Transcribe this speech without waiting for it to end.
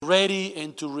ready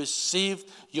and to receive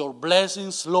your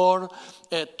blessings, Lord.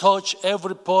 Touch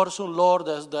every person, Lord,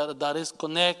 that is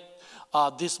connected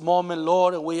this moment,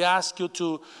 Lord. And we ask you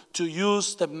to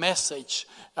use the message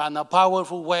in a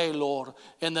powerful way, Lord.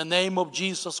 In the name of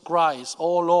Jesus Christ,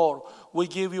 oh Lord, we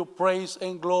give you praise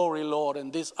and glory, Lord,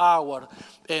 in this hour.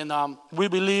 And we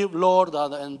believe, Lord,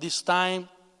 that in this time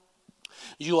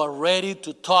you are ready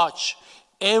to touch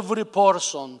every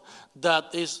person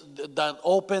that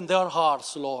open their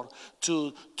hearts, Lord,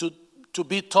 to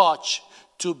be touched,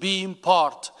 to be in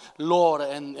part, Lord.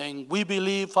 And we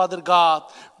believe, Father God,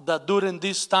 that during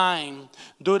these times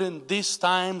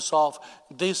of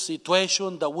this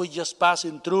situation that we just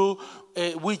passing through,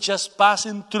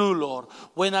 Lord.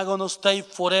 We're not going to stay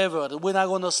forever. We're not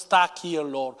going to stuck here,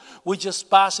 Lord. We're just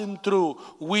passing through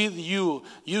with you.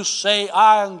 You say,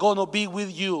 I am going to be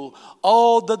with you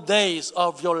all the days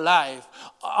of your life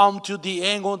unto the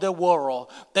end of the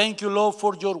world. Thank you, Lord,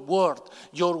 for your word.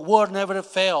 Your word never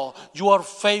fails. You are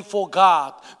faithful,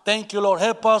 God. Thank you, Lord.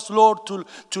 Help us, Lord,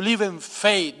 to live in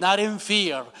faith, not in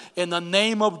fear. In the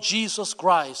name of Jesus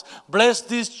Christ. Bless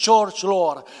this church,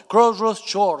 Lord. Crossroads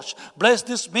Church. Bless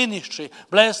this ministry.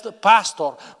 Bless the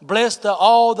pastor. Bless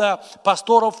all the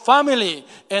pastoral family.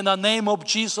 In the name of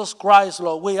Jesus Christ,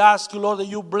 Lord. We ask you, Lord, that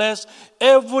you bless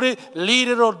every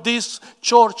leader of this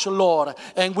church, Lord.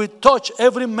 And we touch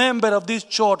every member of this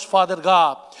church, Father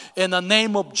God. In the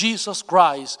name of Jesus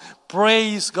Christ.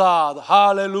 Praise God.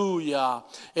 Hallelujah.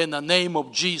 In the name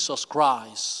of Jesus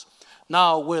Christ.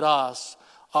 Now with us,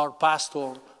 our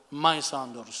pastor, Mike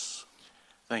Sanders.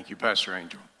 Thank you, Pastor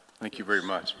Angel. Thank you very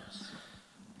much.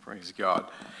 Praise God.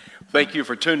 Thank you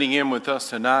for tuning in with us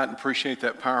tonight, and appreciate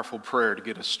that powerful prayer to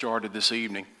get us started this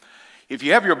evening. If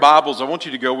you have your Bibles, I want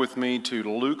you to go with me to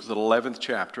Luke, the 11th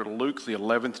chapter. Luke, the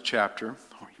 11th chapter.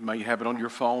 You may have it on your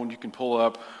phone. You can pull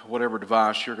up whatever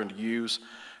device you're going to use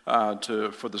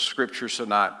for the scriptures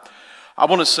tonight. I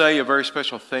want to say a very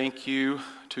special thank you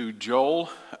to Joel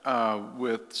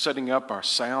with setting up our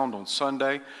sound on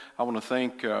Sunday. I want to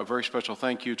thank a very special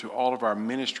thank you to all of our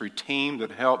ministry team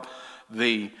that helped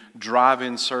the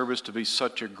drive-in service to be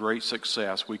such a great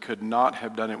success. We could not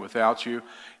have done it without you,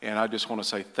 and I just want to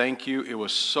say thank you. It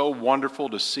was so wonderful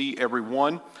to see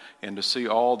everyone and to see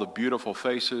all the beautiful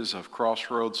faces of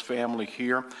Crossroads family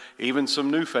here, even some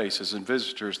new faces and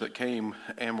visitors that came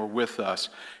and were with us.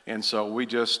 And so we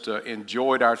just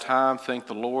enjoyed our time. Thank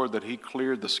the Lord that He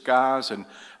cleared the skies and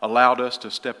allowed us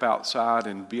to step outside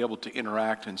and be able to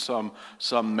interact in some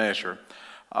measure.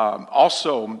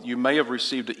 Also, you may have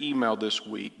received an email this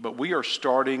week, but we are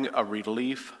starting a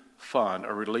relief fund.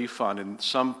 And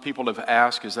some people have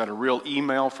asked, is that a real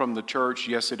email from the church?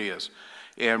 Yes, it is.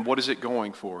 And what is it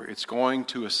going for? It's going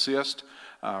to assist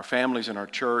our families in our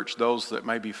church, those that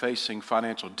may be facing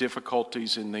financial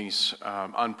difficulties in these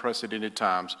unprecedented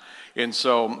times. And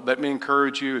so let me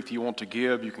encourage you, if you want to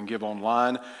give, you can give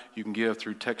online. You can give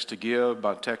through text to give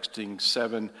by texting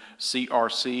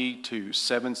 7CRC to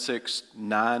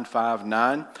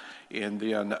 76959. And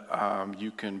then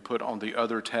you can put on the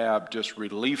other tab just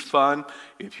relief fund.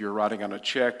 If you're writing on a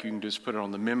check, you can just put it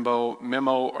on the memo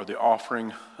or the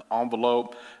offering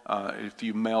envelope. If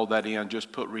you mail that in,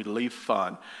 just put relief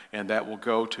fund, and that will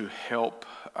go to help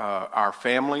our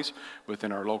families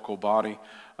within our local body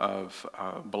of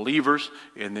believers.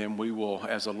 And then we will,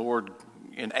 as the Lord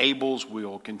enables,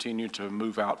 we'll continue to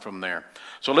move out from there.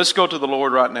 So let's go to the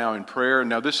Lord right now in prayer.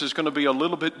 Now this is going to be a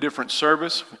little bit different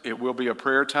service. It will be a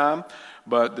prayer time,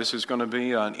 but this is going to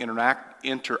be an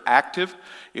interactive.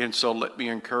 And so let me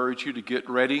encourage you to get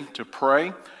ready to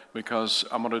pray, because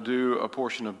I'm going to do a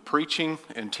portion of preaching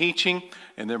and teaching,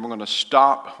 and then we're going to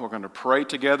stop. We're going to pray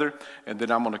together, and then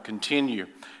I'm going to continue.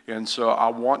 And so I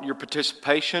want your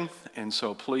participation, and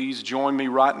so please join me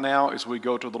right now as we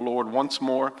go to the Lord once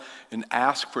more and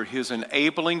ask for His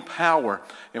enabling power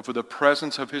and for the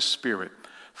presence of His Spirit.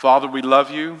 Father, we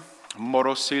love you.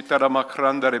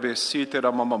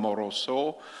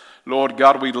 Lord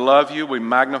God, we love you, we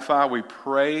magnify, we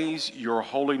praise your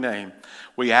holy name.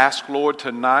 We ask, Lord,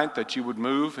 tonight that you would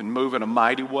move and move in a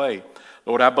mighty way.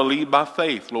 Lord, I believe by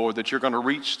faith, Lord, that you're going to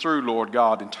reach through, Lord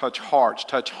God, and touch hearts,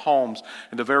 touch homes,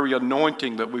 and the very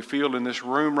anointing that we feel in this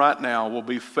room right now will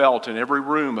be felt in every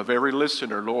room of every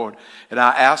listener, Lord. And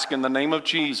I ask in the name of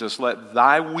Jesus, let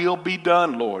thy will be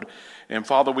done, Lord. And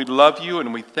Father, we love you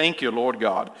and we thank you, Lord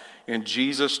God. In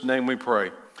Jesus' name we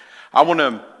pray. I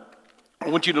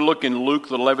want you to look in Luke,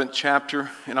 the 11th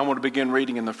chapter, and I want to begin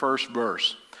reading in the first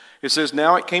verse. It says,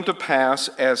 "Now it came to pass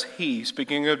as he,"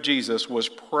 speaking of Jesus, "was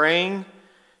praying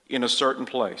in a certain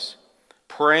place."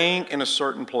 Praying in a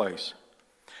certain place.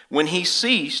 "When he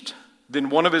ceased, then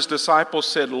one of his disciples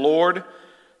said, Lord,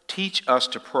 teach us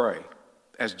to pray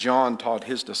as John taught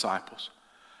his disciples.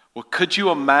 Well, could you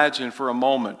imagine for a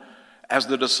moment, as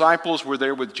the disciples were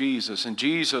there with Jesus, and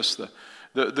Jesus,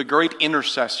 the great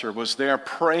intercessor, was there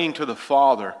praying to the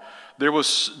Father, there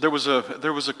was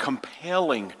a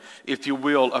compelling, if you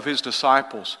will, of his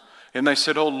disciples. And they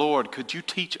said, "Oh Lord, could you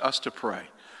teach us to pray?"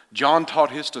 John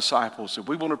taught his disciples that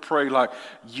we want to pray like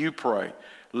you pray.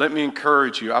 Let me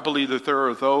encourage you. I believe that there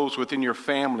are those within your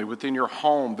family, within your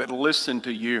home, that listen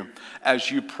to you as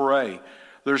you pray.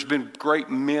 There's been great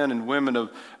men and women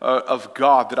of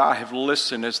God that I have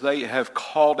listened as they have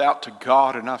called out to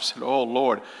God, and I've said, "Oh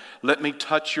Lord, let me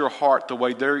touch your heart the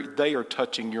way they are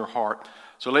touching your heart."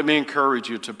 So let me encourage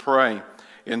you to pray.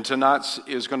 And tonight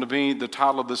is going to be, the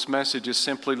title of this message is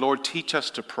simply, "Lord, teach us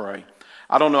to pray."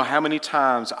 I don't know how many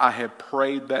times I have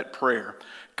prayed that prayer.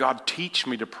 God, teach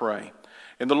me to pray.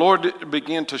 And the Lord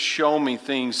began to show me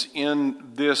things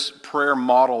in this prayer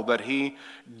model that He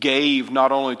gave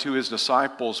not only to His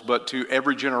disciples, but to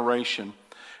every generation.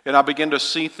 And I began to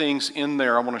see things in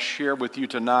there I want to share with you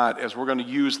tonight as we're going to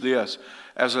use this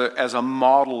as a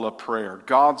model of prayer,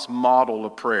 God's model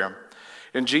of prayer.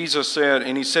 And Jesus said,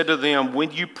 and He said to them,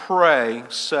 "When you pray,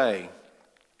 say,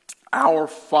 'Our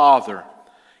Father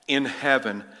in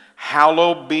heaven,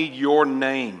 hallowed be your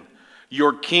name.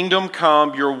 Your kingdom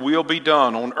come, your will be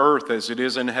done on earth as it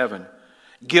is in heaven.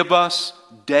 Give us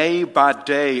day by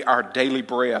day our daily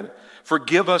bread.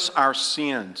 Forgive us our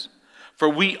sins, for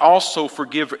we also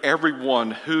forgive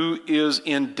everyone who is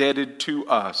indebted to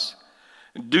us.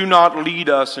 Do not lead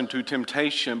us into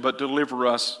temptation, but deliver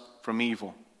us from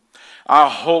evil.'" I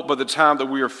hope by the time that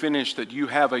we are finished that you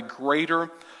have a greater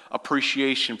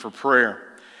appreciation for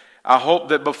prayer. I hope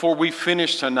that before we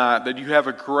finish tonight that you have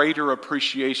a greater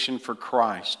appreciation for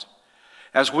Christ.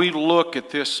 As we look at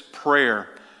this prayer,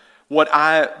 what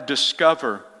I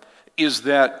discover is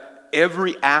that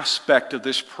every aspect of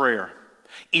this prayer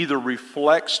either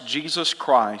reflects Jesus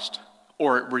Christ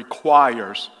or it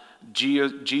requires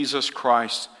Jesus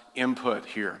Christ's input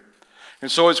here.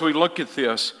 And so as we look at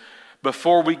this,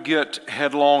 before we get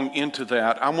headlong into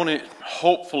that, I want to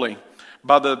hopefully,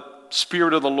 by the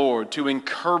Spirit of the Lord, to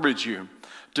encourage you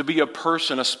to be a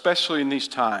person, especially in these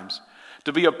times,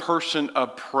 to be a person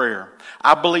of prayer.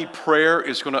 I believe prayer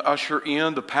is going to usher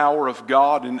in the power of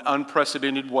God in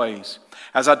unprecedented ways.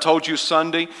 As I told you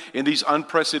Sunday, in these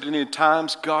unprecedented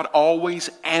times, God always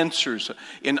answers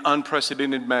in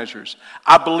unprecedented measures.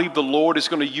 I believe the Lord is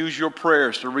going to use your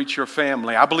prayers to reach your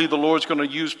family. I believe the Lord is going to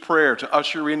use prayer to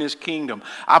usher in His kingdom.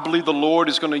 I believe the Lord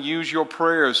is going to use your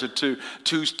prayers to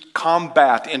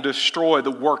combat and destroy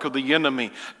the work of the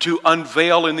enemy, to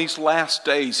unveil in these last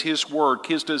days His work,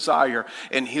 His desire,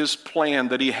 and His plan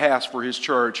that He has for His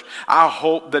church. I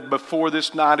hope that before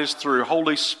this night is through,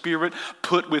 Holy Spirit,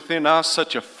 put within us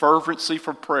such a fervency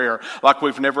for prayer like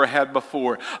we've never had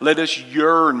before. Let us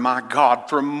yearn, my God,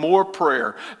 for more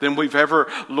prayer than we've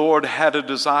ever, Lord, had a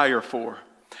desire for.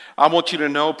 I want you to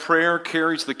know prayer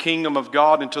carries the kingdom of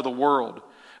God into the world.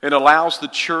 It allows the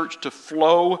church to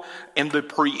flow in the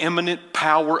preeminent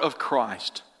power of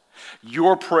Christ.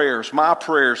 Your prayers, my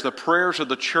prayers, the prayers of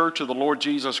the church of the Lord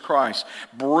Jesus Christ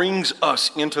brings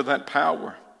us into that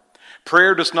power.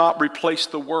 Prayer does not replace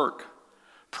the work.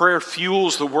 Prayer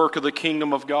fuels the work of the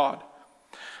kingdom of God.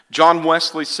 John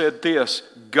Wesley said this,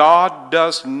 "God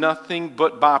does nothing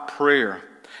but by prayer,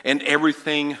 and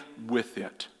everything with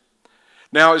it."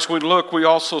 Now, as we look, we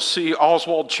also see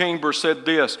Oswald Chambers said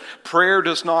this, "Prayer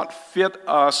does not fit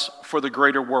us for the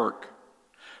greater work.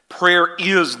 Prayer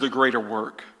is the greater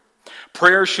work.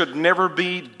 Prayer should never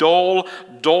be dull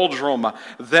doldrum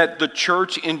that the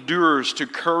church endures to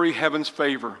curry heaven's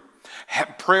favor.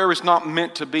 Prayer is not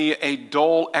meant to be a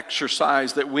dull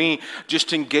exercise that we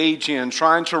just engage in,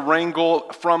 trying to wrangle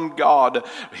from God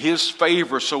His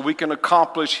favor so we can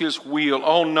accomplish His will.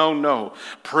 Oh, no, no.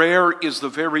 Prayer is the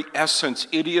very essence.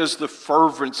 It is the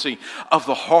fervency of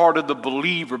the heart of the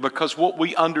believer, because what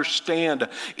we understand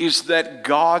is that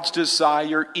God's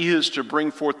desire is to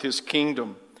bring forth His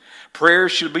kingdom. Prayer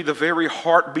should be the very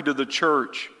heartbeat of the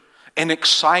church, an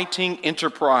exciting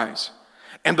enterprise,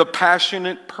 and the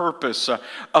passionate purpose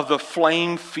of the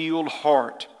flame-filled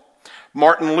heart.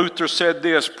 Martin Luther said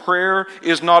this, "Prayer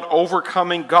is not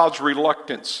overcoming God's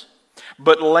reluctance,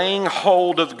 but laying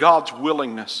hold of God's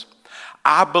willingness."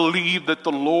 I believe that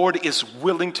the Lord is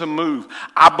willing to move.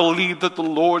 I believe that the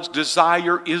Lord's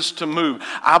desire is to move.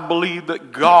 I believe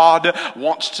that God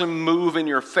wants to move in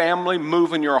your family,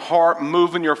 move in your heart,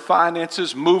 move in your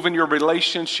finances, move in your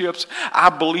relationships. I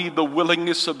believe the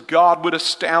willingness of God would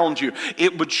astound you.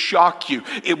 It would shock you.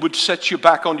 It would set you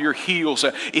back on your heels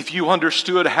if you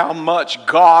understood how much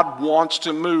God wants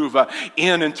to move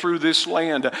in and through this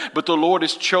land. But the Lord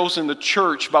has chosen the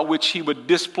church by which He would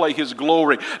display His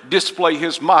glory, display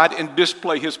His might, and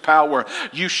display His power.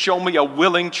 You show me a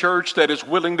willing church that is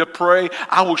willing to pray,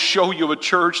 I will show you a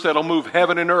church that will move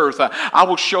heaven and earth. I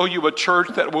will show you a church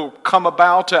that will come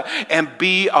about and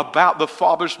be about the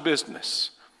Father's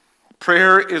business.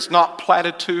 Prayer is not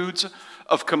platitudes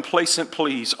of complacent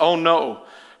pleas. Oh no.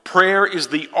 Prayer is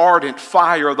the ardent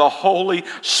fire of the Holy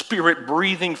Spirit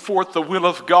breathing forth the will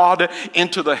of God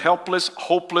into the helpless,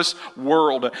 hopeless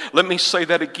world. Let me say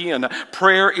that again.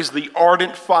 Prayer is the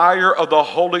ardent fire of the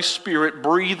Holy Spirit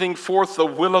breathing forth the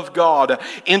will of God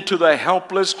into the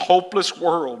helpless, hopeless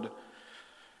world.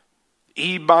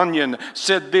 E. Bunyan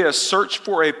said this: search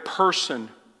for a person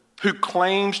who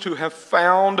claims to have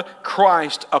found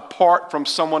Christ apart from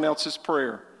someone else's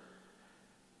prayer,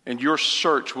 and your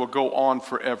search will go on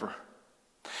forever.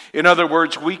 In other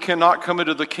words, we cannot come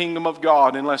into the kingdom of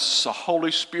God unless the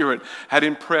Holy Spirit had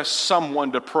impressed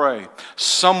someone to pray,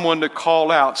 someone to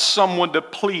call out, someone to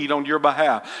plead on your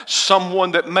behalf,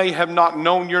 someone that may have not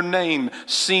known your name,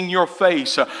 seen your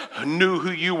face, knew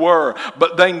who you were,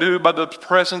 but they knew by the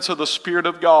presence of the Spirit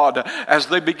of God as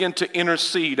they begin to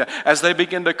intercede, as they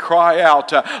begin to cry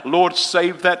out, Lord,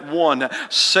 save that one,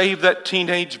 save that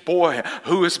teenage boy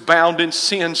who is bound in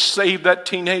sin, save that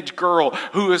teenage girl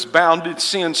who is bound in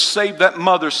sin, save that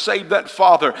mother, save that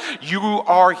father. You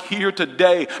are here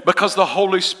today because the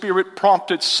Holy Spirit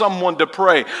prompted someone to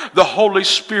pray. The Holy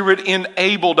Spirit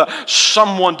enabled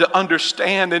someone to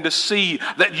understand and to see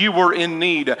that you were in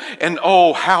need. And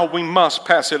oh, how we must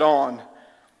pass it on.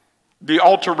 The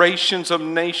alterations of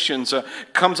nations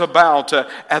comes about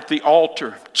at the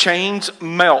altar. Chains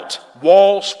melt,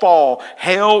 walls fall,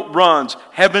 hell runs,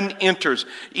 heaven enters,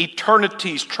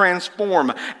 eternities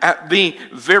transform at the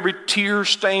very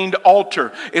tear-stained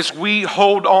altar. As we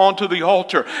hold on to the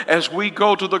altar, as we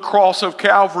go to the cross of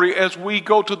Calvary, as we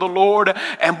go to the Lord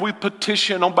and we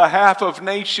petition on behalf of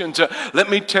nations, let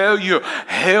me tell you,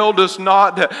 hell does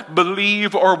not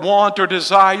believe or want or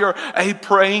desire a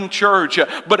praying church,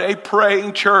 but a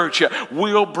praying church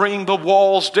will bring the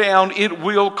walls down. It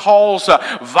will cause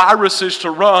viruses to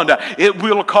run. It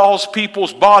will cause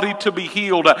people's body to be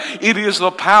healed. It is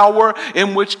the power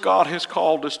in which God has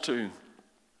called us to.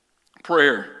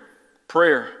 Prayer.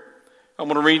 I'm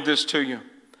going to read this to you.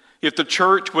 If the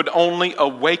church would only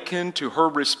awaken to her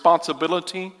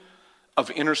responsibility of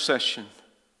intercession,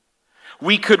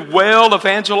 we could well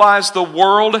evangelize the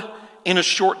world in a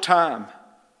short time.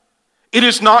 It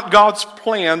is not God's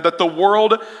plan that the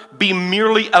world be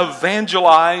merely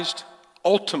evangelized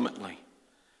ultimately.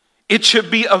 It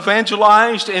should be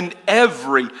evangelized in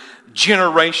every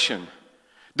generation.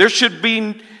 There should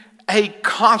be a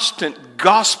constant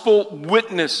gospel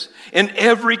witness in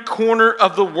every corner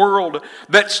of the world,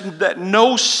 that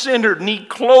no sinner need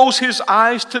close his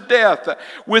eyes to death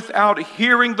without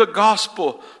hearing the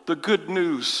gospel, the good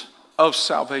news of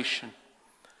salvation.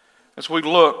 As we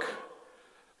look,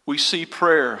 we see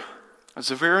prayer as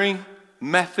the very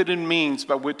method and means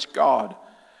by which God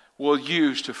will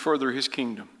use to further His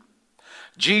kingdom.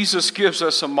 Jesus gives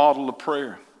us a model of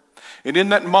prayer. And in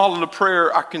that model of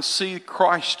prayer, I can see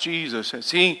Christ Jesus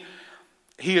as He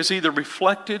is either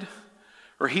reflected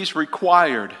or He's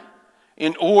required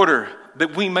in order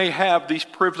that we may have these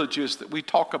privileges that we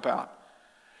talk about.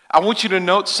 I want you to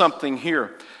note something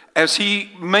here as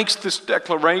He makes this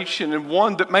declaration, and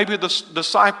one that maybe the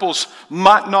disciples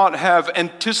might not have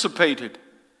anticipated.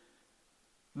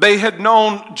 They had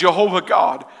known Jehovah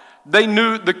God. They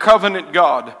knew the covenant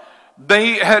God.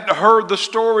 They had heard the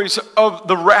stories of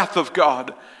the wrath of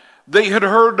God. They had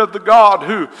heard of the God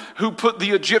who put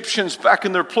the Egyptians back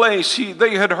in their place.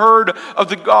 They had heard of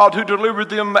the God who delivered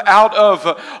them out of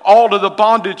all of the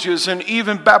bondages and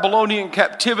even Babylonian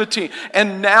captivity.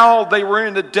 And now they were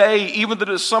in the day,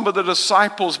 even some of the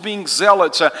disciples being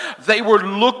zealots, they were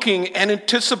looking and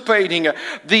anticipating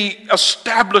the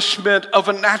establishment of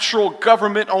a natural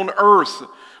government on earth.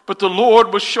 But the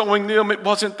Lord was showing them it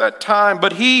wasn't that time.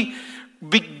 But He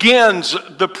begins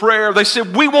the prayer. They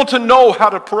said, we want to know how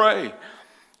to pray.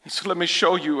 He said, let me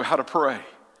show you how to pray.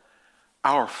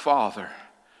 Our Father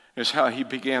is how He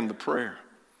began the prayer.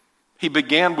 He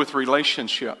began with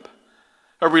relationship.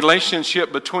 A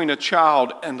relationship between a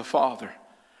child and the Father.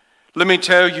 Let me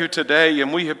tell you today,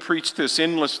 and we have preached this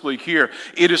endlessly here,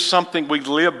 it is something we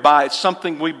live by, it's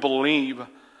something we believe,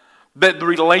 that the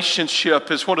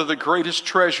relationship is one of the greatest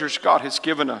treasures God has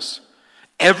given us.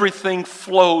 Everything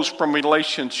flows from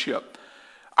relationship.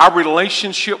 Our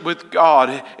relationship with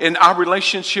God and our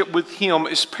relationship with Him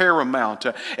is paramount.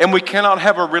 And we cannot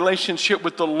have a relationship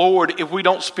with the Lord if we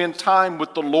don't spend time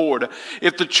with the Lord.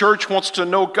 If the church wants to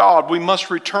know God, we must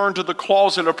return to the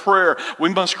closet of prayer. We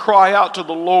must cry out to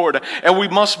the Lord. And we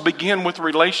must begin with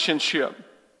relationship.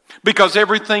 Because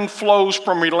everything flows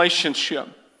from relationship.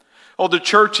 Oh, the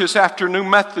church is after new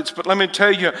methods. But let me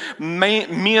tell you,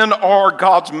 men are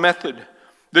God's method.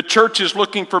 The church is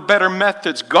looking for better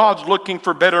methods. God's looking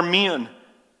for better men.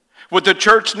 What the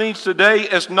church needs today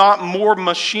is not more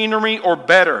machinery or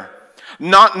better,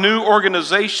 not new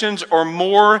organizations or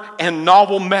more and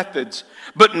novel methods,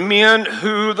 but men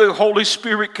who the Holy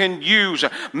Spirit can use,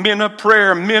 men of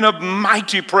prayer, men of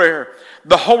mighty prayer.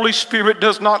 The Holy Spirit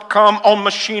does not come on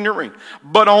machinery,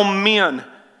 but on men.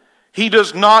 He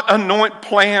does not anoint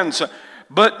plans,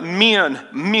 but men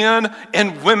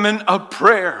and women of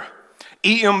prayer.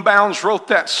 E.M. Bounds wrote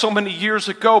that so many years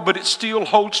ago, but it still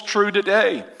holds true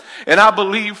today. And I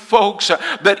believe, folks,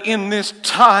 that in this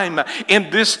time, in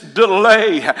this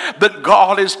delay, that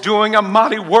God is doing a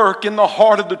mighty work in the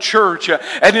heart of the church.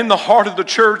 And in the heart of the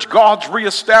church, God's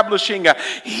reestablishing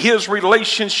His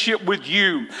relationship with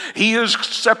you. He is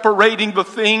separating the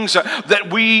things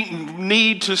that we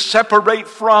need to separate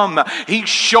from. He's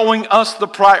showing us the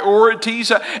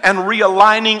priorities and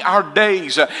realigning our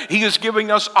days. He is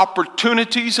giving us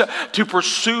opportunities to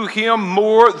pursue Him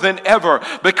more than ever,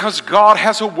 because God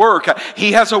has a work.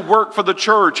 He has a work for the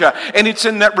church, and it's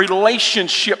in that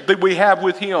relationship that we have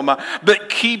with Him that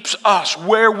keeps us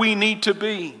where we need to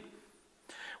be.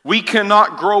 We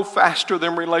cannot grow faster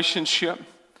than relationship.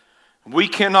 We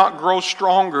cannot grow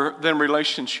stronger than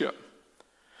relationship.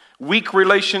 Weak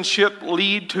relationship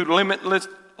lead to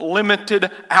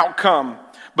limited outcome,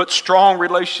 but strong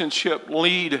relationship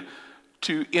lead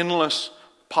to endless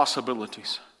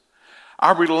possibilities.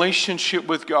 Our relationship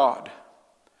with God.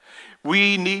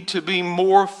 We need to be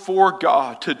more for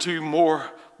God to do more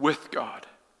with God.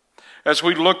 As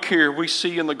we look here, we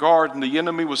see in the garden, the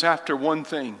enemy was after one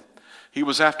thing. He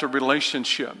was after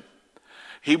relationship.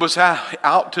 He was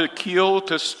out to kill,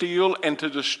 to steal, and to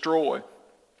destroy.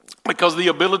 Because the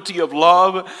ability of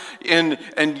love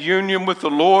and union with the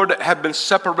Lord had been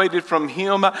separated from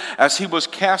him as he was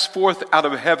cast forth out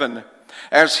of heaven.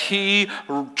 As he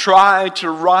tried to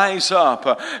rise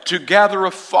up, to gather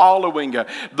a following,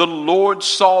 the Lord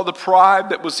saw the pride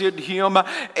that was in him,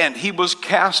 and he was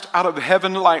cast out of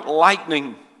heaven like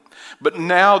lightning. But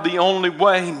now the only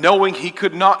way, knowing he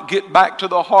could not get back to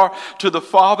the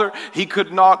Father, he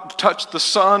could not touch the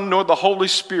Son nor the Holy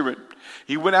Spirit.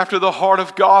 He went after the heart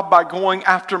of God by going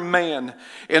after man.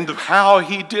 And how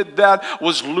he did that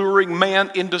was luring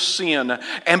man into sin.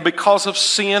 And because of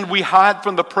sin, we hide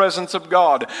from the presence of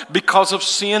God. Because of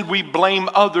sin, we blame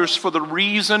others for the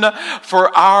reason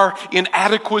for our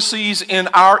inadequacies and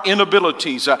our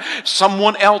inabilities.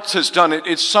 Someone else has done it.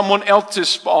 It's someone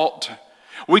else's fault.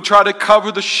 We try to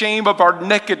cover the shame of our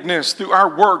nakedness through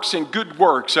our works and good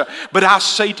works. But I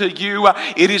say to you,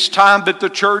 it is time that the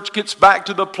church gets back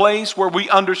to the place where we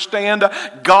understand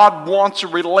God wants a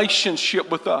relationship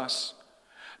with us.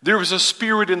 There is a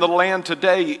spirit in the land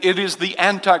today. It is the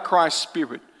Antichrist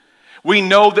spirit. We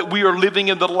know that we are living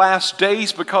in the last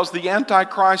days because the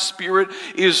Antichrist spirit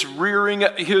is rearing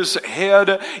his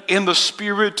head in the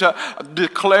spirit,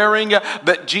 declaring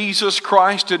that Jesus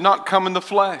Christ did not come in the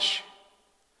flesh.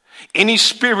 Any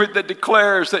spirit that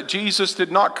declares that Jesus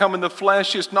did not come in the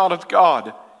flesh is not of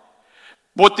God.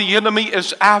 What the enemy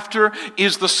is after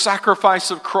is the sacrifice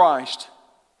of Christ.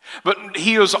 But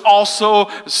he is also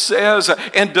says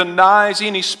and denies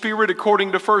any spirit,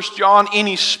 according to 1 John,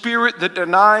 any spirit that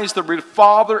denies the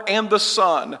Father and the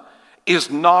Son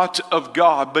is not of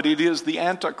God, but it is the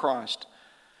Antichrist.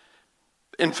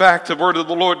 In fact, the word of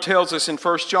the Lord tells us in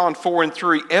 1 John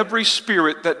 4:3, every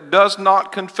spirit that does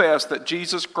not confess that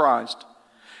Jesus Christ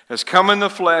has come in the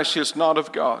flesh is not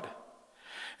of God.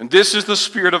 And this is the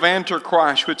spirit of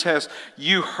Antichrist, which has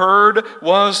you heard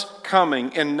was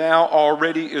coming and now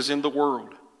already is in the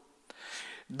world.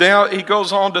 Now he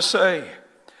goes on to say,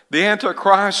 the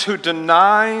Antichrist who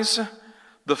denies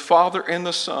the Father and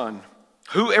the Son.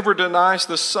 Whoever denies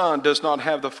the Son does not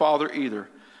have the Father either.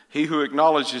 He who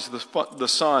acknowledges the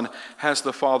Son has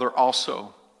the Father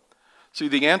also. See,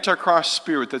 the Antichrist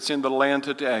spirit that's in the land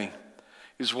today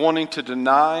is wanting to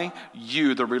deny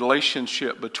you the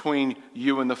relationship between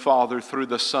you and the Father through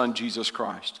the Son, Jesus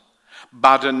Christ.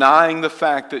 by denying the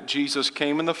fact that Jesus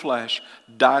came in the flesh,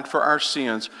 died for our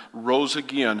sins, rose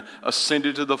again,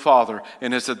 ascended to the Father,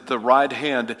 and is at the right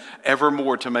hand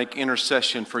evermore to make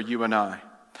intercession for you and I.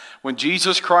 When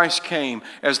Jesus Christ came,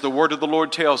 as the word of the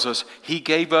Lord tells us, he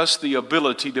gave us the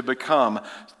ability to become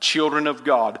children of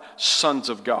God, sons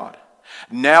of God.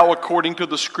 Now, according to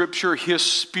the Scripture, his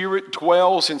Spirit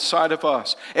dwells inside of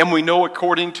us. And we know,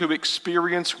 according to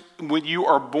experience, when you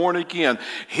are born again,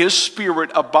 his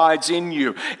Spirit abides in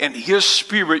you. And his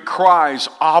Spirit cries,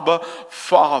 Abba,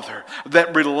 Father.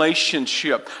 That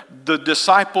relationship. The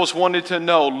disciples wanted to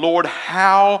know, Lord,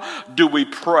 how do we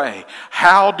pray?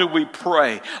 How do we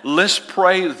pray? Let's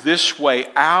pray this way.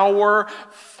 Our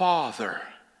Father.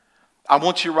 I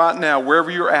want you right now,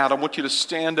 wherever you're at, I want you to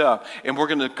stand up and we're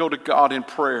going to go to God in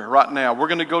prayer right now. We're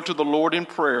going to go to the Lord in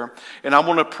prayer, and I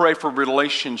want to pray for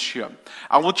relationship.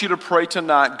 I want you to pray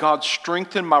tonight, God,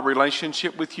 strengthen my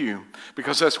relationship with you,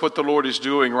 because that's what the Lord is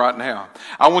doing right now.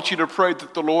 I want you to pray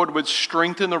that the Lord would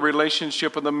strengthen the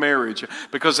relationship of the marriage,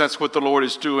 because that's what the Lord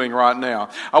is doing right now.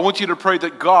 I want you to pray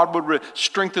that God would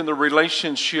strengthen the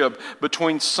relationship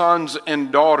between sons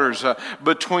and daughters,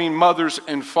 between mothers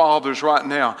and fathers right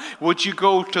now. Would you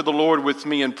go to the Lord with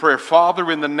me in prayer?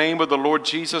 Father, in the name of the Lord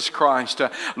Jesus Christ,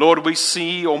 Lord, we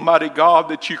see, Almighty God,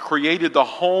 that you created the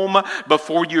home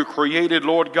before you created,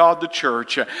 Lord God, the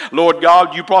church. Lord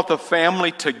God, you brought the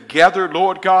family together,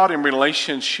 Lord God, in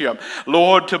relationship.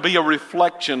 Lord, to be a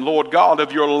reflection, Lord God,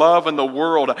 of your love in the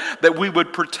world, that we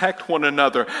would protect one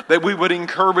another, that we would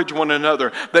encourage one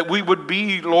another, that we would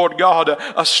be, Lord God,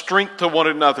 a strength to one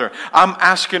another. I'm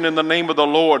asking in the name of the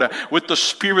Lord, with the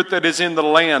spirit that is in the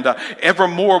land,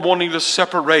 evermore wanting to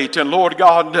separate and, Lord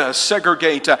God,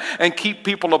 segregate and keep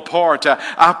people apart.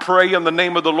 I pray in the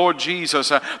name of the Lord Jesus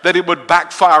that it would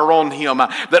backfire on him.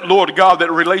 That, Lord God,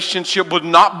 that relationship would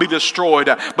not be destroyed,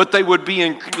 but they would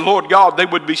be, Lord God, they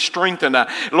would be strengthened.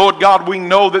 Lord God, we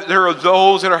know that there are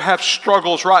those that have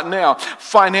struggles right now,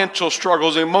 financial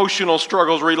struggles, emotional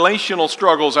struggles, relational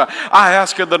struggles. I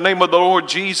ask in the name of the Lord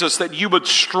Jesus that you would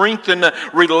strengthen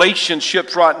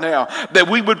relationships right now, that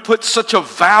we would put such a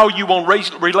value on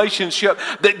relationship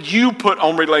that you put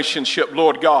on relationship,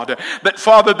 Lord God. That,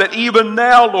 Father, that even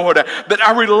now, Lord, that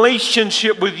our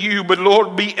relationship with you would,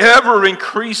 Lord, be ever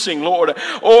increasing, Lord.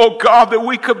 Oh God, that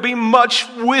we could be much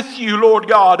with you, Lord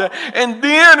God. And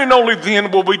then and only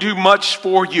then will we do much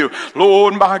for you.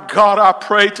 Lord, my God, I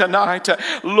pray tonight,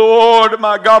 Lord,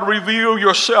 my God, reveal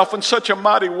yourself in such a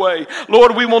mighty way.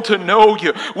 Lord, we want to know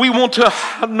you. We want to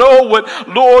know what,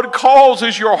 Lord,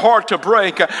 causes your heart to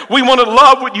break. We want to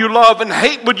love what you love and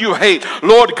hate what you hate.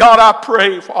 Lord God, I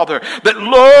pray, Father, that,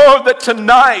 Lord, that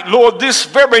tonight, Lord, this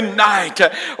very night,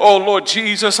 oh Lord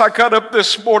Jesus, I got up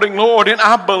this morning, Lord, and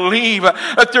I believe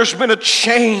that there's been a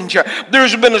change.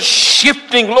 There's been a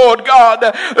shifting, Lord God.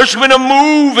 There's been a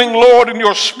moving, Lord, in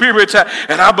your spirit.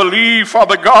 And I believe,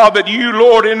 Father God, that you,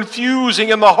 Lord, infusing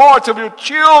in the hearts of your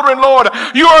children, Lord,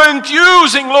 you are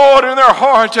infusing, Lord, in their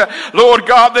heart, Lord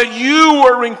God, that you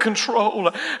are in control.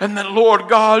 And that, Lord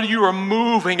God, you are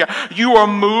moving. You are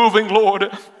moving, Lord.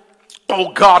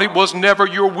 Oh God, it was never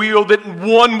your will that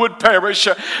one would perish.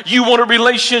 You want a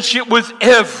relationship with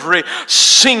every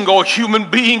single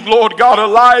human being, Lord God,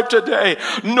 alive today.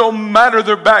 No matter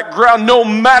their background, no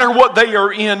matter what they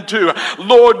are into.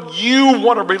 Lord, you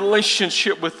want a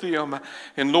relationship with them.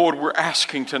 And Lord, we're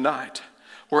asking tonight,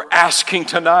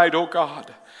 oh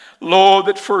God, Lord,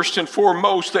 that first and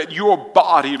foremost that your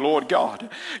body, Lord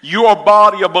God, your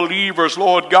body of believers,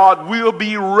 Lord God, will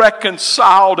be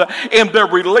reconciled in their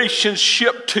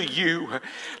relationship to you.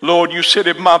 Lord, you said,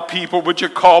 if my people, which are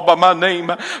called by my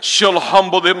name, shall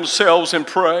humble themselves and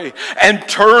pray and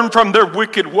turn from their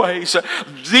wicked ways,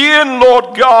 then,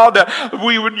 Lord God,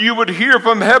 you would hear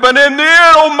from heaven, and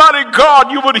then, Almighty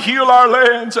God, you would heal our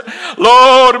lands.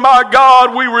 Lord, my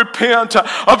God, we repent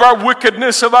of our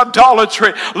wickedness, of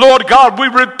idolatry. Lord God, we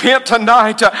repent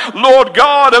tonight, Lord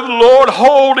God, of, Lord,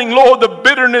 holding, Lord, the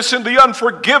bitterness and the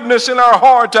unforgiveness in our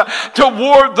heart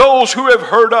toward those who have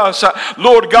hurt us.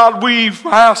 Lord God, we've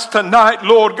asked tonight,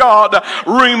 Lord God,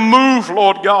 remove,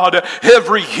 Lord God,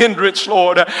 every hindrance,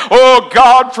 Lord. Oh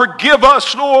God, forgive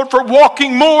us, Lord, for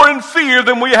walking more in fear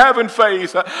than we have in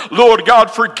faith. Lord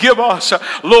God, forgive us,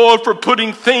 Lord, for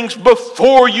putting things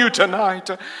before you tonight.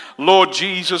 Lord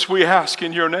Jesus, we ask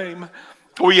in your name.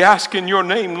 We ask in your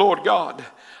name, Lord God.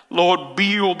 Lord,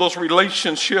 build those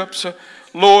relationships.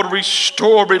 Lord,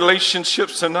 restore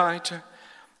relationships tonight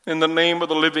in the name of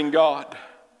the living God.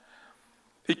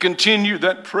 He continued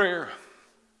that prayer.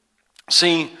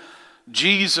 See,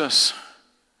 Jesus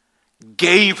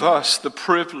gave us the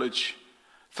privilege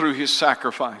through his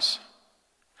sacrifice.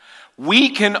 We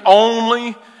can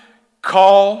only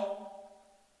call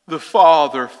the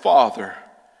Father, Father,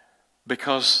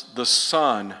 because the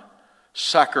Son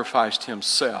sacrificed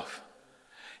himself,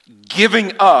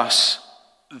 giving us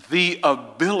the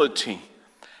ability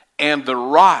and the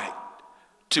right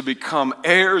to become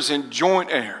heirs and joint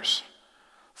heirs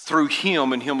through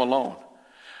him and him alone.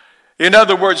 In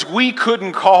other words, we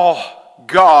couldn't call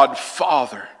God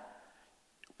Father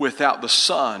without the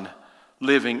Son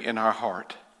living in our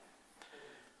heart.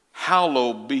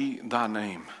 Hallowed be thy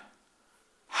name.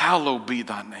 Hallowed be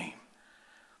thy name.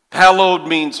 Hallowed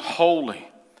means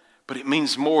holy, but it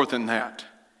means more than that.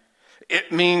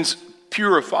 It means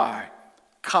purify,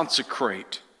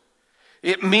 consecrate.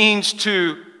 It means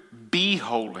to be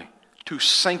holy, to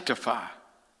sanctify,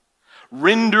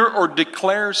 render or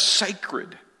declare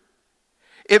sacred.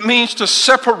 It means to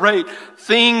separate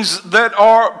things that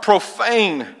are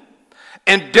profane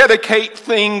and dedicate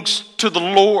things to the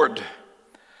Lord.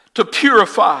 To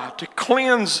purify, to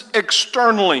cleanse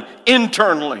externally,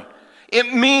 internally.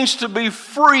 It means to be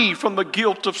free from the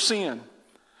guilt of sin.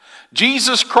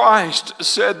 Jesus Christ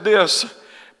said this,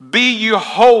 "Be ye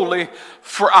holy,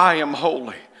 for I am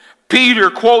holy." Peter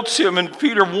quotes him in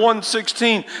Peter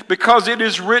 1:16, because it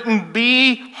is written,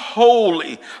 "Be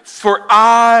holy, for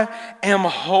I am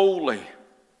holy."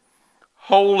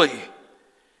 Holy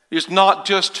is not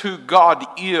just who God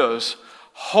is.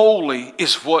 Holy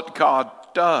is what God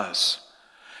does.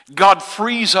 God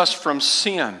frees us from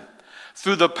sin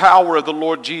through the power of the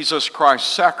Lord Jesus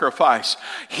Christ's sacrifice.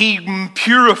 He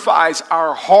purifies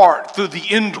our heart through the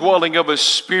indwelling of His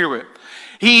Spirit.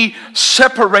 He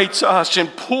separates us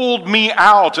and pulled me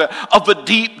out of the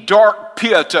deep, dark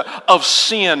pit of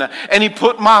sin. And He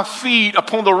put my feet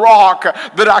upon the rock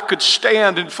that I could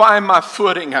stand and find my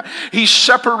footing. He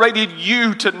separated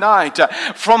you tonight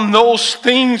from those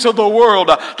things of the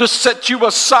world to set you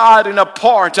aside and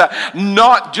apart,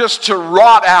 not just to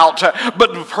rot out,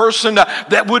 but a person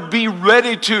that would be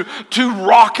ready to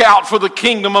rock out for the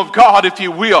kingdom of God, if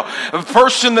you will. A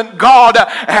person that God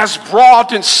has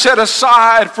brought and set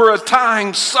aside for a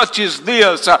time such as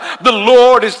this. The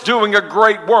Lord is doing a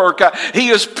great work. He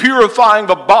is purifying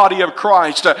the body of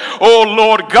Christ. Oh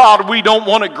Lord God, we don't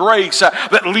want a grace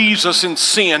that leaves us in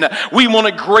sin. We want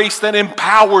a grace that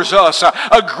empowers us,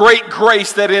 a great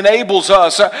grace that enables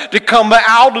us to come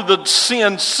out of the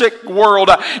sin-sick world.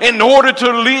 In order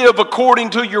to live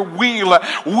according to your will,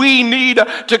 we need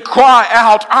to cry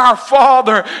out, "Our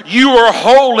Father, you are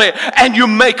holy and you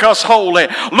make us holy."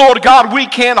 Lord God, we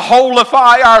can't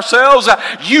holify ourselves.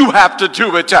 You have to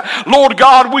do it. Lord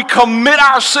God, we commit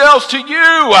ourselves to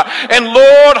you. And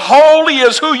Lord, holy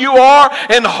is who you are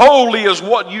and holy is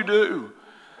what you do.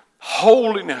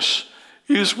 Holiness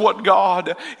is what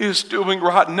God is doing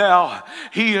right now.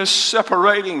 He is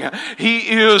separating. He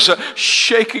is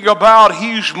shaking about.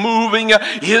 He's moving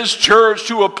His church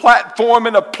to a platform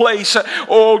and a place.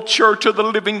 Oh, church of the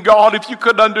living God, if you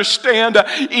could understand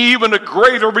even a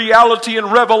greater reality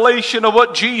and revelation of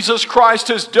what Jesus Christ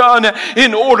has done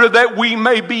in order that we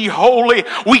may be holy.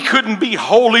 We couldn't be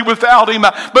holy without Him.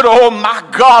 But oh my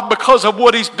God, because of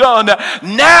what He's done,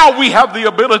 now we have the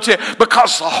ability,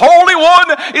 because the Holy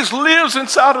One lives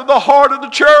inside of the heart of the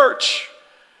church.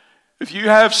 If you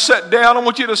have sat down, I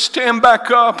want you to stand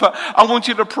back up. I want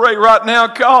you to pray right now.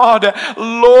 God,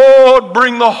 Lord,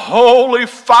 bring the holy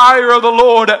fire of the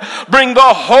Lord. Bring the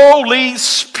Holy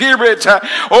Spirit.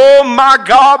 Oh my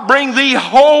God, bring the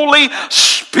Holy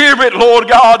Spirit, Lord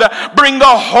God. Bring the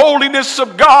holiness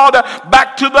of God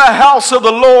back to the house of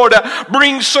the Lord.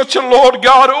 Bring such a, Lord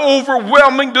God,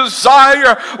 overwhelming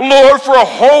desire, Lord, for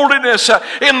holiness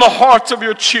in the hearts of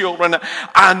your children.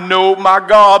 I know, my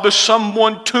God, there's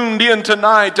someone tuned in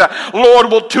tonight.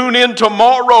 Lord, will tune in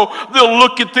tomorrow. They'll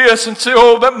look at this and say,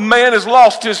 "Oh, that man has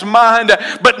lost his mind."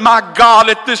 But my God,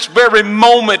 at this very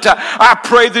moment, I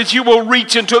pray that you will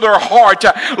reach into their heart.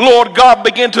 Lord God,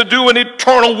 begin to do an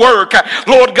eternal work.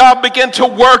 Lord God, begin to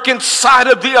work inside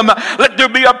of them. Let there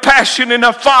be a passion and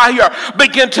a fire.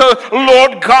 Begin to,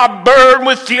 Lord God, burn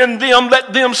within them.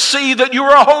 Let them see that you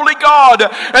are a holy God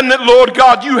and that, Lord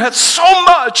God, you have so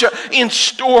much in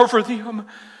store for them.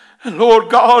 And Lord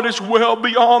God, is well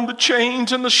beyond the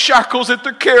chains and the shackles that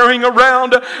they're carrying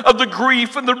around of the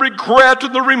grief and the regret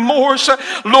and the remorse.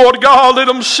 Lord God, let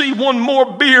them see one more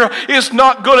beer is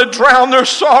not going to drown their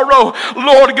sorrow.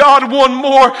 Lord God, one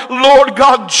more, Lord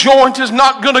God, joint is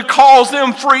not going to cause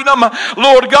them freedom.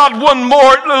 Lord God, one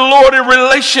more, Lord, a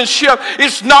relationship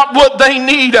is not what they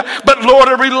need, but Lord,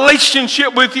 a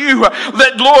relationship with you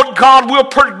that, Lord God, will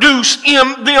produce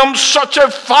in them such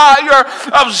a fire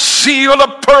of zeal,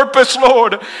 of purpose.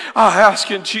 Lord, I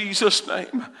ask in Jesus'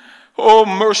 name. Oh,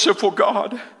 merciful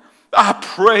God, I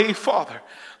pray, Father,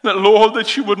 that, Lord,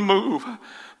 that you would move.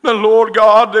 That, Lord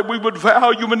God, that we would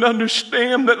value and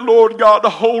understand that, Lord God,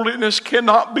 holiness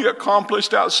cannot be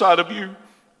accomplished outside of you.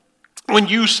 When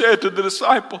you said to the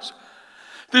disciples,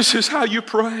 this is how you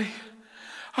pray.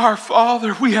 Our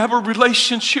Father, we have a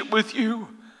relationship with you.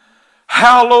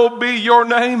 Hallowed be your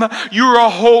name. You're a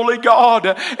holy God.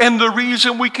 And the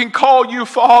reason we can call you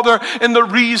Father and the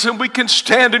reason we can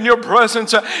stand in your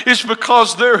presence is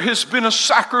because there has been a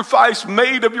sacrifice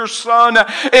made of your Son.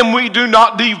 And we do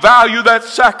not devalue that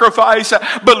sacrifice.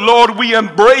 But Lord, we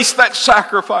embrace that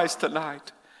sacrifice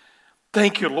tonight.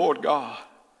 Thank you, Lord God,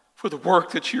 for the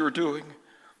work that you're doing.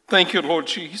 Thank you, Lord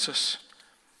Jesus.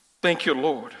 Thank you,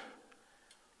 Lord.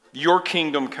 Your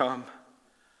kingdom come.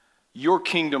 Your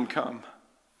kingdom come.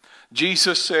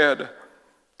 Jesus said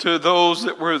to those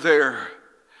that were there,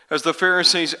 as the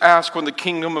Pharisees asked when the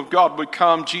kingdom of God would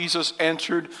come, Jesus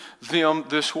answered them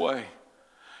this way.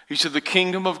 He said, the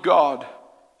kingdom of God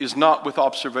is not with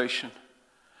observation,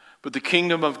 but the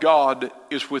kingdom of God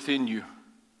is within you.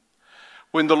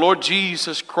 When the Lord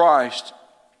Jesus Christ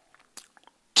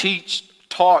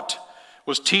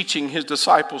was teaching his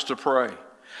disciples to pray,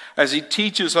 as he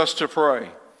teaches us to pray,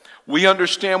 we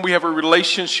understand we have a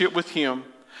relationship with him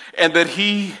and that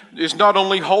he is not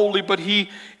only holy, but he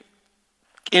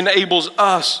enables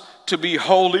us to be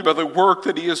holy by the work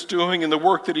that he is doing and the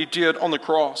work that he did on the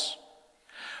cross.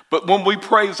 But when we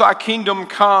pray, thy kingdom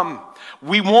come,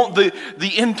 we want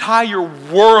the entire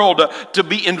world to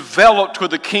be enveloped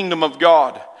with the kingdom of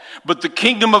God. But the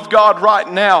kingdom of God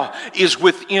right now is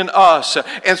within us.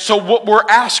 And so what we're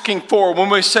asking for when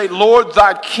we say, Lord,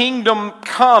 thy kingdom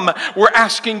come, we're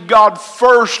asking God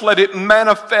first, let it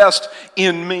manifest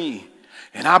in me.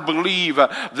 And I believe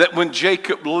that when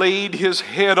Jacob laid his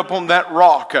head upon that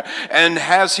rock, and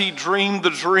as he dreamed the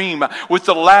dream with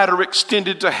the ladder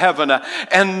extended to heaven,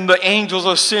 and the angels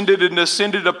ascended and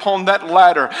descended upon that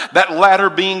ladder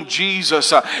being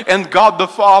Jesus, and God the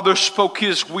Father spoke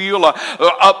his will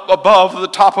up above the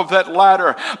top of that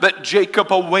ladder, that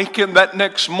Jacob awakened that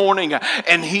next morning,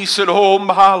 and he said, oh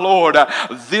my Lord,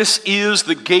 this is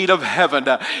the gate of heaven.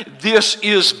 This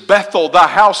is Bethel, the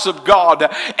house of God.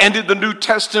 And in the New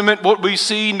Testament, what we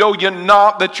see, know ye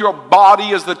not that your body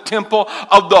is the temple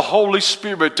of the Holy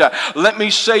Spirit. Let me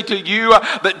say to you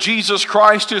that Jesus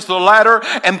Christ is the ladder,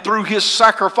 and through his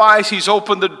sacrifice he's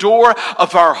opened the door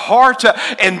of our heart,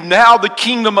 and now the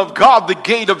kingdom of God, the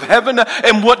gate of heaven,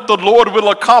 and what the Lord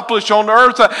will accomplish on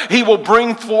earth, he will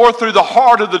bring forth through the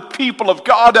heart of the people of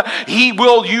God. He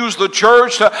will use the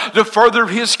church to further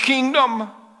his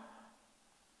kingdom.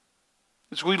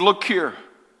 As we look here,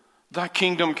 thy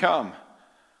kingdom come.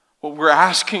 What we're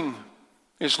asking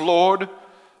is, Lord,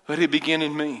 let it begin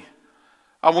in me.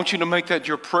 I want you to make that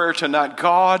your prayer tonight.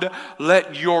 God,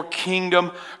 let your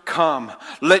kingdom come.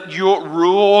 Let your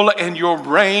rule and your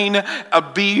reign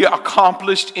be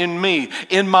accomplished in me,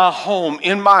 in my home,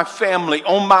 in my family,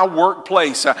 on my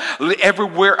workplace.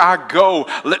 Everywhere I go,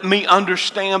 let me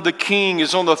understand the King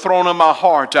is on the throne of my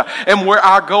heart. And where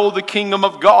I go, the kingdom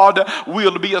of God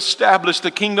will be established.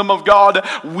 The kingdom of God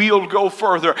will go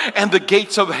further. And the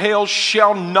gates of hell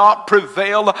shall not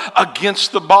prevail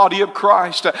against the body of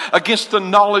Christ, against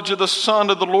the knowledge of the Son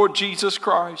of the Lord Jesus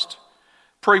Christ.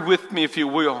 Pray with me if you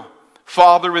will.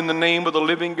 Father, in the name of the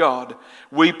living God,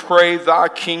 we pray thy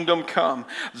kingdom come.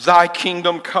 Thy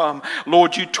kingdom come.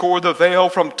 Lord, you tore the veil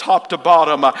from top to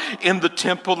bottom in the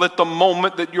temple at the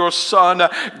moment that your Son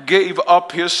gave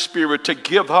up his Spirit to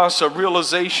give us a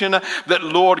realization that,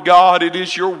 Lord God, it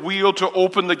is your will to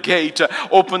open the gate,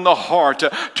 open the heart,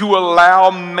 to allow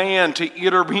man to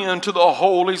enter into the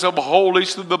holies of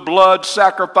holies through the blood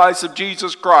sacrifice of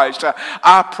Jesus Christ.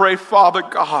 I pray, Father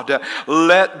God,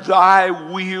 let thy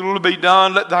will be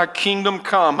done. Let thy kingdom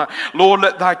come. Lord,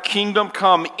 let thy kingdom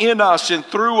come in us and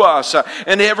through us,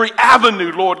 in every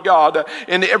avenue, Lord God,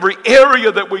 in every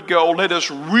area that we go. Let us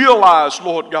realize,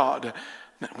 Lord God,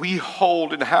 that we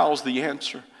hold and house the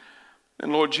answer.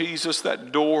 And Lord Jesus,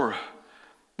 that door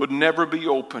would never be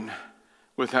open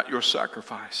without your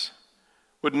sacrifice.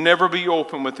 Would never be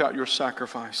open without your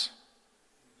sacrifice.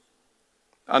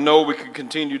 I know we could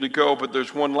continue to go, but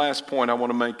there's one last point I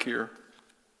want to make here.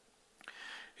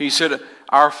 He said,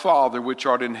 our Father which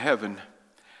art in heaven,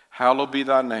 hallowed be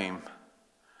thy name.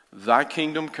 Thy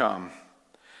kingdom come.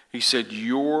 He said,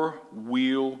 your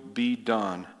will be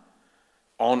done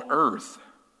on earth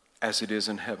as it is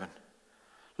in heaven.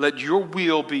 Let your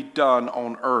will be done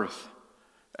on earth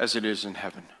as it is in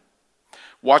heaven.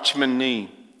 Watchman Nee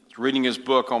is reading his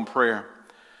book on prayer,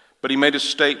 but he made a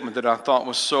statement that I thought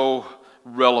was so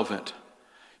relevant.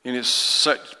 And it's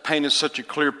painted such a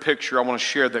clear picture. I want to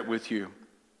share that with you.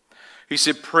 He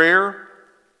said, prayer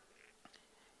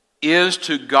is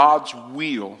to God's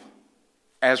will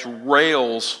as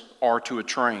rails are to a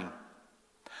train.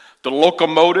 The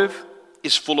locomotive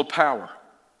is full of power.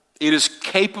 It is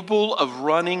capable of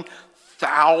running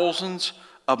thousands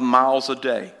of miles a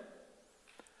day.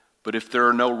 But if there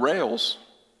are no rails,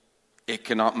 it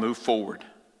cannot move forward,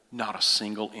 not a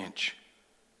single inch.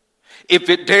 If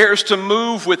it dares to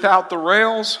move without the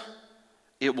rails,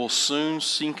 it will soon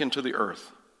sink into the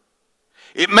earth.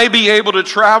 It may be able to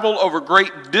travel over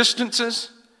great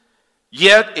distances,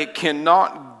 yet it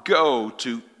cannot go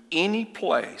to any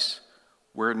place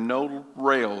where no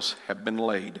rails have been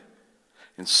laid.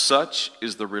 And such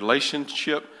is the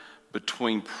relationship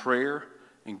between prayer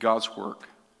and God's work.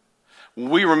 When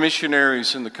we were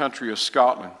missionaries in the country of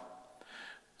Scotland,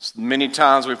 many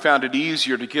times we found it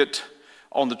easier to get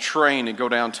on the train and go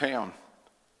downtown.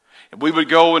 And we would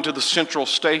go into the central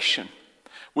station.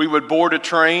 We would board a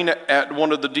train at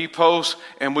one of the depots,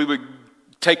 and we would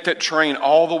take that train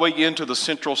all the way into the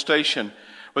central station.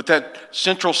 But that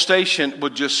central station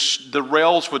the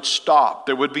rails would stop.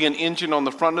 There would be an engine on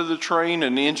the front of the train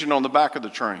and an engine on the back of the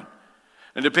train.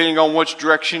 And depending on which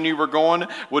direction you were going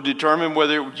would determine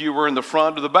whether you were in the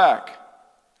front or the back.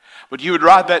 But you would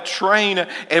ride that train,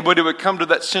 and when it would come to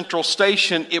that central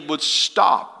station, it would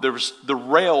stop. The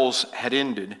rails had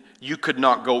ended. You could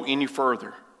not go any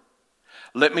further.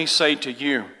 Let me say to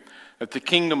you that the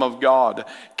kingdom of God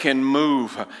can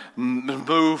move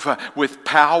with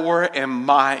power and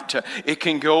might. It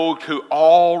can go to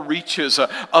all reaches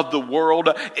of the world.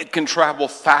 It can travel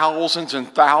thousands and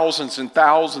thousands and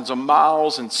thousands of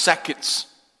miles in seconds.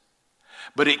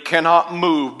 But it cannot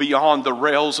move beyond the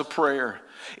rails of prayer.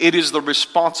 It is the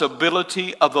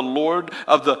responsibility of the Lord,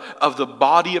 of the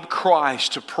body of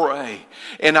Christ to pray.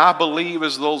 And I believe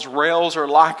as those rails are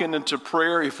likened into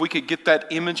prayer, if we could get that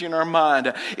image in our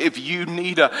mind, if you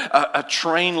need a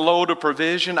train load of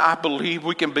provision, I believe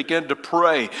we can begin to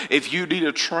pray. If you need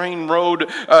a train load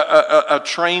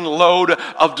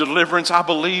of deliverance, I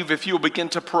believe if you'll begin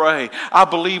to pray. I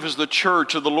believe as the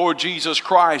church of the Lord Jesus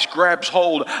Christ grabs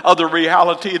hold of the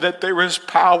reality that there is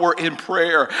power in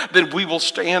prayer, then we will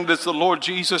stand as the Lord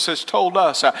Jesus has told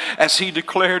us, as he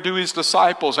declared to his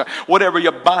disciples, whatever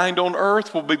you bind on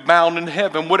earth will be bound in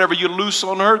heaven. Whatever you loose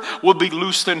on earth will be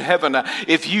loosed in heaven.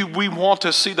 We want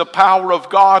to see the power of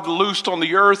God loosed on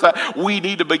the earth, we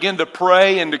need to begin to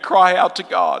pray and to cry out to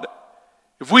God.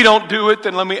 If we don't do it,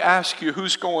 then let me ask you,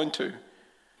 who's going to?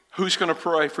 Who's going to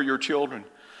pray for your children?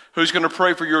 Who's going to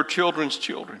pray for your children's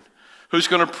children? Who's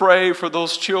going to pray for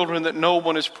those children that no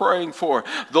one is praying for?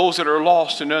 Those that are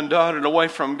lost and undone and away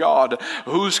from God.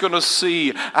 Who's going to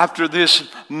see after this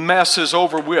mess is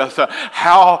over with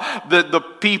how the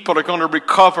people are going to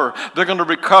recover? They're going to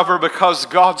recover because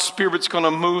God's Spirit's going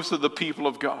to move through the people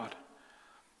of God.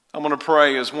 I'm going to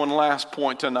pray as one last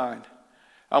point tonight.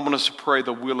 I'm going to pray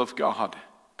the will of God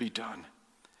be done.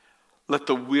 Let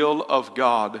the will of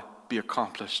God be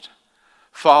accomplished.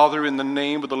 Father, in the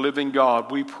name of the living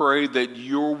God, we pray that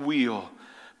your will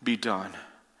be done.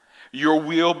 Your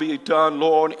will be done,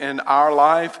 Lord, in our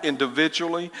life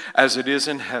individually as it is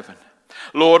in heaven.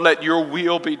 Lord, let your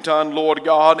will be done, Lord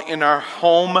God, in our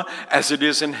home as it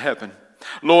is in heaven.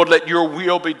 Lord, let your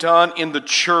will be done in the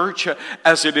church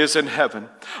as it is in heaven.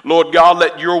 Lord God,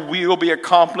 let your will be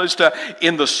accomplished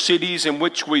in the cities in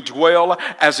which we dwell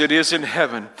as it is in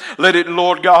heaven. Let it,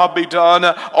 Lord God, be done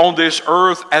on this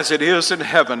earth as it is in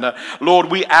heaven.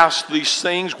 Lord, we ask these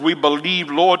things. We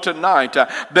believe, Lord, tonight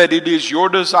that it is your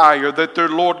desire that there,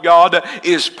 Lord God,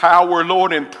 is power,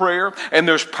 Lord, in prayer, and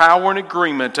there's power in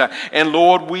agreement. And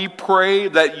Lord, we pray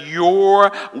that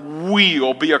your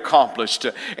will be accomplished.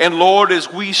 And Lord, as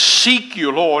we seek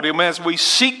you, Lord, and as we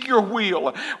seek your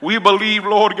will, we believe,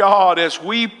 Lord God, as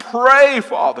we pray,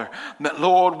 Father, that,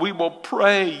 Lord, we will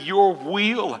pray your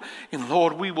will. And,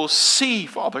 Lord, we will see,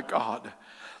 Father God,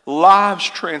 lives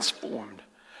transformed,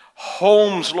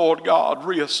 homes, Lord God,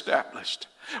 reestablished.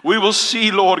 We will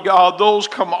see, Lord God, those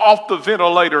come off the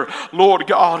ventilator, Lord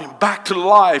God, and back to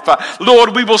life.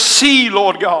 Lord, we will see,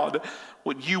 Lord God,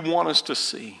 what you want us to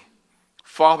see.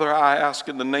 Father, I ask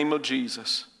in the name of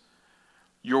Jesus,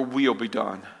 your will be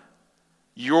done.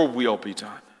 Your will be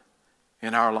done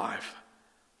in our life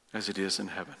as it is in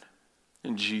heaven.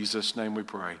 In Jesus' name we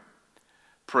pray.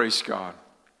 Praise God.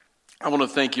 I want to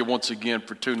thank you once again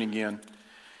for tuning in.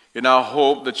 And I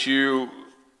hope that you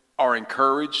are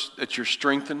encouraged, that you're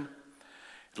strengthened.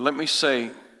 Let me say,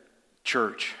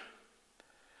 church,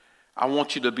 I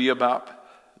want you to be about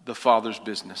the Father's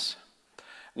business.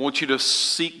 I want you to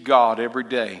seek God every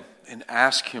day and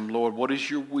ask him, Lord, what is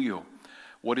your will?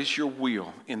 What is your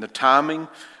will in the timing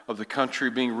of the country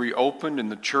being reopened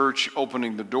and the church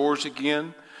opening the doors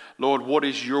again? Lord, what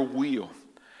is your will?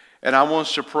 And I want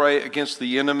us to pray against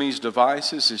the enemy's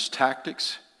devices, his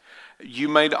tactics. You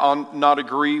may not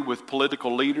agree with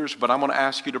political leaders, but I'm going to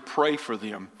ask you to pray for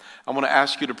them. I'm going to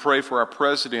ask you to pray for our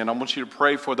president. I want you to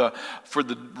pray for the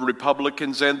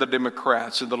Republicans and the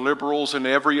Democrats and the liberals and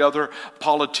every other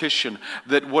politician,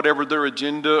 that whatever their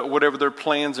agenda, whatever their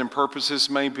plans and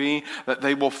purposes may be, that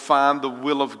they will find the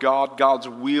will of God. God's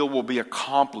will be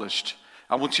accomplished.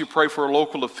 I want you to pray for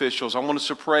local officials. I want us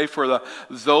to pray for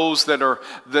those that are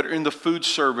in the food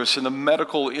service, in the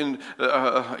medical, in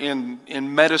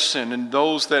medicine, and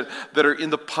those that are in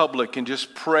the public, and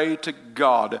just pray to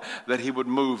God that he would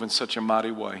move in such a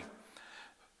mighty way.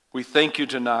 We thank you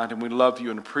tonight, and we love you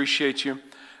and appreciate you.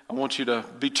 I want you to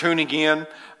be tuning in,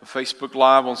 Facebook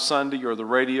Live on Sunday or the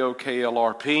radio,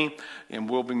 KLRP, and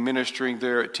we'll be ministering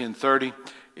there at 10:30.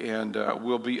 And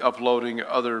we'll be uploading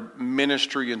other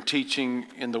ministry and teaching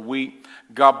in the week.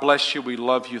 God bless you. We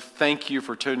love you. Thank you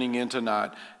for tuning in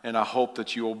tonight. And I hope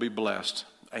that you will be blessed.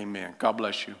 Amen. God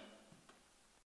bless you.